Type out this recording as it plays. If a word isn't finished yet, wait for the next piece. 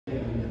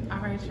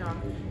right, y'all.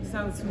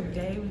 So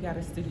today we got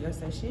a studio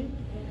session.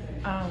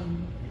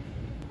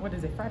 What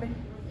is it, Friday?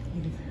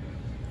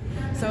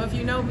 So if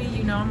you know me,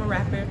 you know I'm a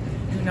rapper.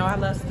 You know I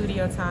love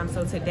studio time.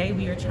 So today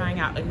we are trying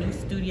out a new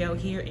studio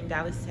here in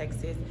Dallas,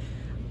 Texas.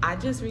 I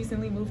just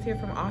recently moved here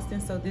from Austin,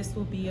 so this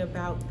will be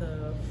about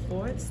the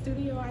 4th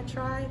studio I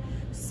tried.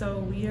 So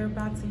we are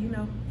about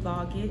to,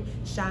 vlog it.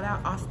 Shout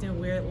out Austin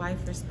Weird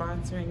Life for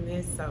sponsoring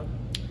this. So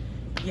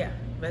yeah,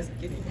 let's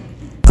get it.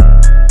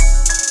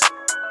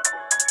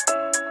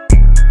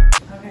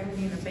 Okay, we're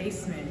in the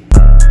basement.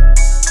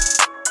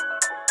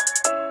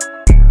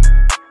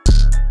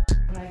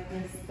 Like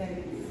this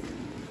thing.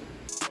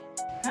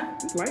 Huh?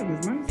 This light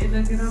is nice. It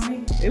look good on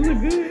me? It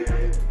look good.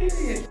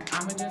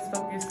 I'ma just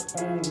focus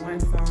on one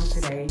song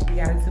today. We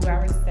got a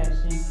 2-hour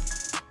session.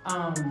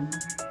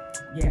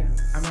 Yeah,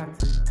 I'm about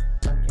to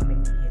fucking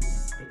make the hit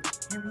this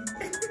bitch. Hear me?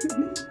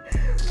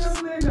 I'm not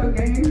playing no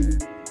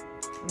games.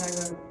 I'm not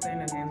gonna play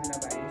no games with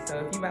nobody. So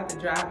if you about to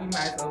drop, you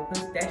might as well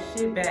push that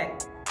shit back.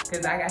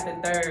 Cause I got the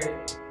 3rd.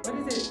 What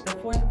is it? The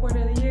 4th quarter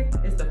of the year?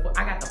 It's the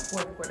I got the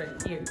 4th quarter of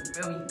the year. You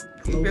feel me?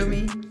 You feel me?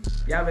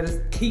 Y'all better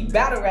keep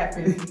battle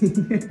rapping.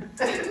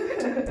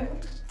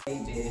 Hey,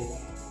 bitch.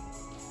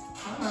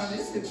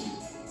 This should be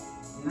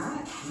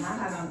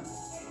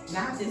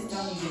not this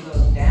don't even go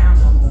down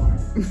no more.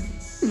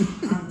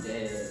 I'm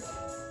dead.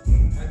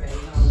 Okay,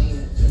 we're gonna lean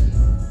it to me.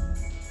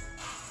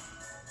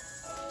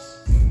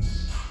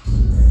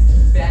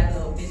 Bad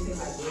little bitches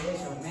like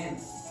where's your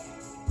manners?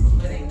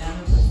 But ain't none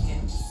of us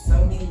can. So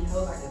many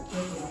hoes I can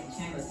flip with my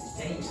channels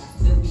today. I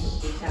still be a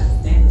bitch out of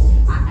standards.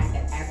 I act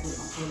the ass with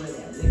my full of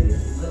that liquor.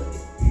 Look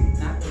it,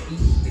 not the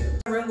beat still.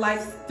 Real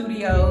Life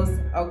Studios,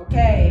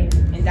 okay,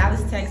 in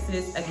Dallas,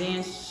 Texas.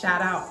 Again,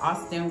 shout out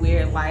Austin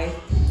Weird Life.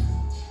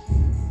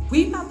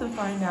 We about to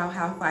find out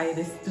how fire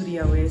this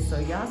studio is, so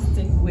y'all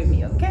stick with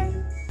me, okay?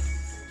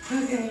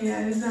 Okay,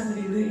 yeah, it's not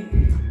really lit.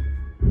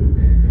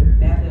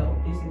 That little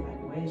bitch is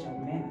like, where's your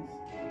manners?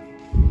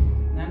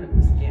 None of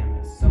us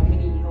scammers. So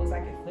many hoes I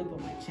can flip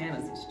on my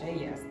channels and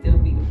straight, yeah, I still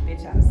be the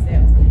bitch out of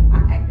sales.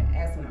 I act the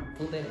ass when I'm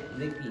full of that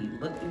liquor. You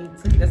look at me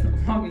too, that's no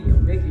longer your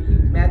maker. You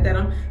mad that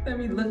I'm, let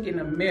me look in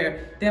the mirror.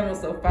 Damn, I'm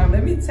so fine.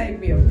 Let me take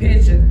me a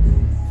picture.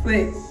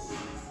 Flick,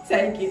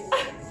 take it.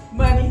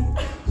 Money,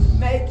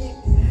 make it.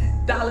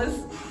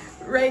 Dollars,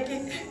 rake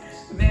it.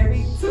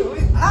 Married to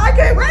it. I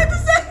can't wait to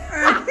say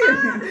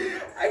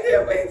I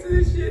can't wait to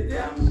this shit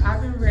down.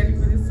 I've been ready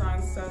for this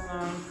song so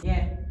long.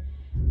 Yeah.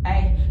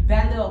 Hey,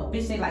 that little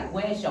bitch, they like,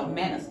 where's your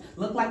manners?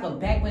 Look like a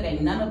bag, but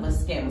ain't none of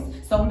us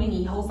scammers. So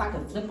many hoes, I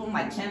can flip them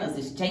like channels.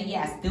 It's Jay,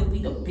 yeah, I still be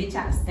the bitch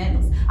out of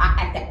sandals. I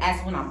act the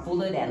ass when I'm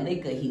full of that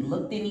liquor. He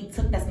looked and he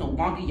took, that's no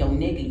longer your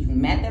nigga. You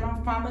mad that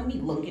I'm fine? Let me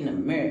look in the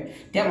mirror.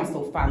 Damn, I'm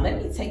so fine.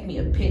 Let me take me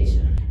a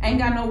picture. Ain't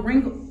got no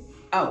ring.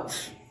 Oh.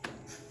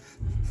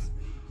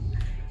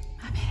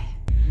 My bad.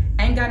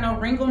 Ain't got no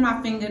ring on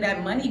my finger.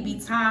 That money be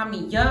tying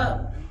me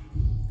up.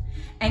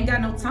 Ain't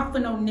got no time for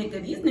no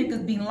nigga. These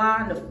niggas be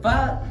lying to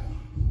fuck.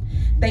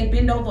 They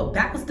bend over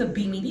backwards to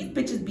beat me. These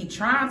bitches be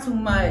trying too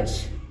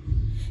much.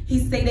 He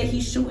say that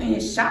he shooting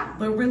his shot,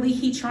 but really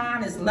he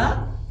trying his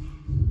luck.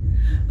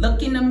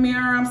 Look in the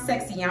mirror, I'm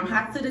sexy. I'm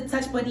hot to the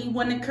touch, but he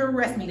wanna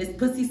caress me. This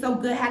pussy so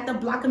good, had the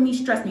block of me,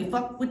 stress me.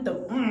 Fuck with the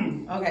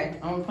Okay,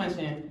 I'm gonna punch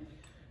in.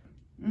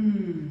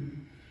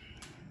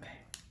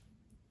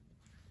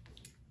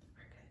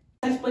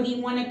 But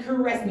he wanna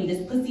caress me.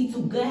 This pussy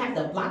too good, have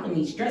to block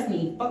me, stress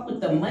me. Fuck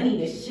with the money,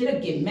 this shit'll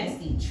get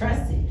messy,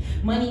 trust it.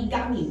 Money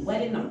got me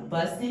wet and I'm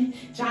busting.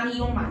 Johnny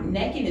on my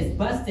neck and it's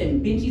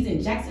busting. Benjis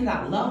and Jacksons,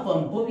 I love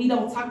them. Boy, we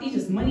don't talk, these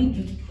just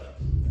money.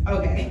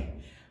 Okay,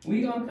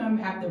 we gonna come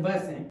after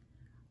busting.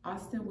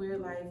 Austin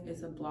Weird Life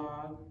is a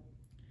blog.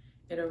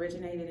 It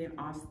originated in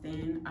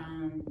Austin.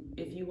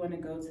 If you wanna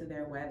go to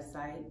their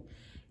website,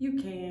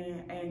 you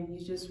can, and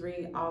you just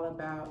read all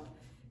about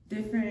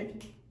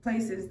different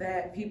places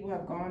that people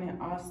have gone in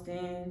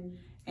Austin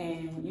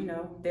and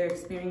their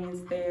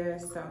experience there.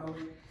 So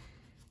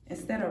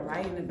instead of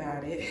writing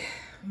about it,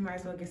 we might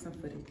as well get some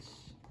footage.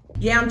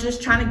 Yeah, I'm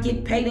just trying to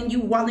get paid and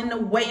you all in the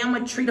way. I'ma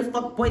treat a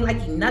fuck boy like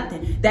he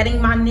nothing. That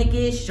ain't my nigga,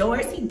 it's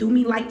yours. He do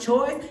me like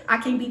chores. I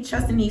can't be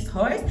trusting these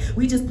whores.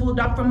 We just pulled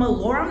up from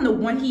Allure. I'm the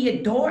one he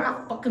adore.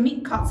 I fuck him, he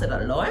caught to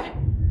the Lord.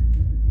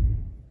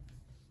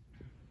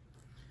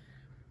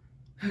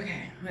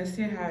 Okay, let's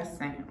hear how it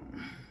sounds.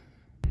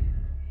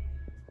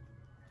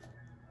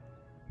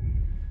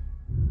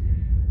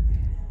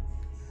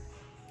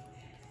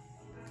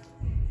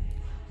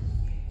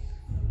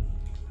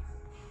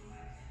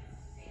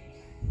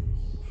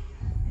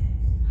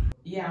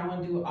 Yeah, I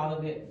want to do all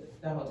of it,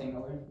 the whole thing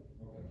over.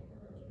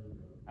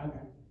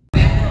 Okay.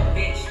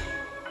 Bitch.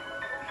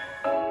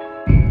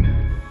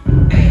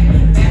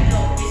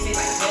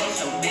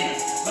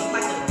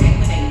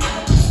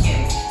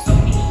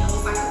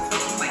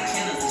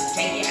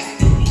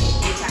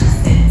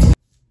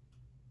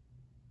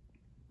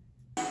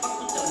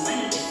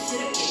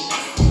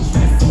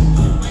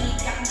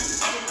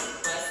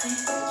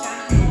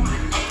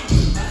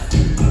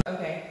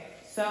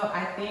 So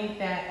I think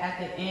that at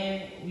the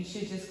end, we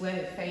should just let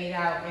it fade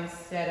out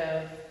instead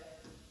of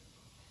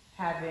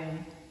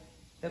having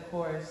the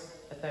chorus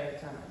a third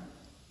time.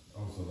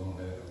 Oh, so don't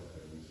have,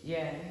 okay.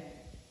 Yeah.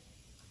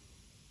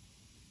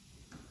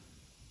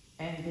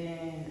 And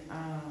then,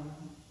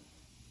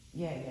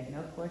 yeah,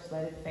 no chorus,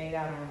 let it fade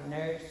out on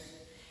nurse.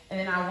 And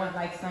then I want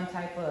like some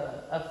type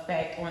of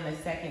effect on the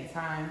second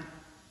time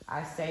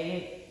I say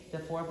it, the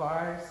 4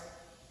 bars.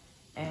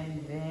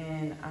 And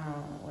then,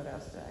 what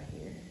else did I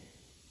hear?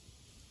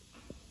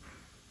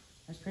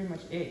 That's pretty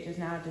much it. Just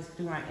now, just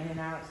do my in and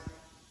outs,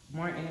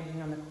 more energy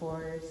on the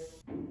chorus.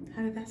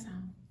 How did that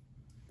sound?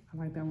 I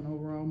like that one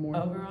overall more.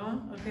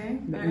 Overall, okay.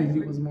 The energy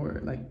was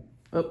more like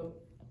up.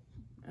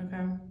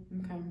 Okay.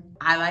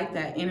 I like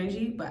that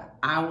energy, but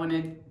I want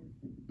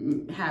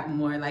to have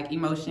more like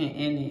emotion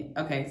in it.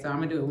 Okay, so I'm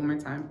gonna do it one more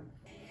time.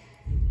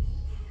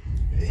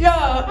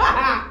 Yo!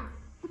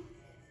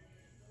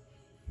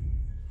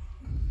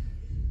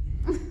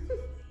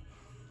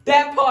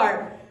 That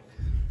part.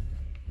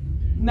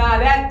 Nah,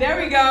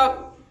 there we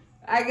go.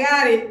 I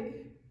got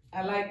it.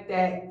 I like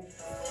that.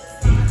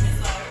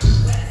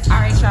 All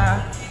right,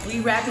 y'all, we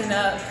wrapping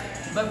up.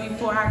 But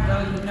before I go,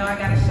 you know I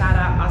gotta shout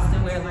out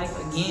Austin Wear Life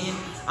again.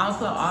 I'll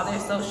put all their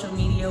social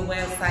media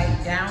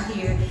website down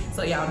here.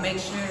 So y'all make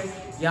sure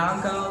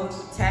y'all go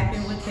tap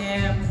in with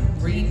them,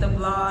 read the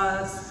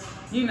blogs,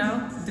 you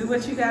know, do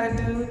what you gotta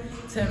do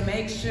to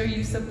make sure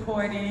you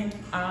supporting,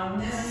 you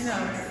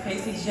know,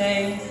 Casey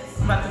J.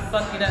 I'm about to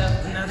fuck it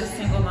up. Another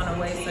single on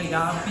the way, so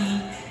y'all be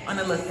on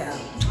the lookout.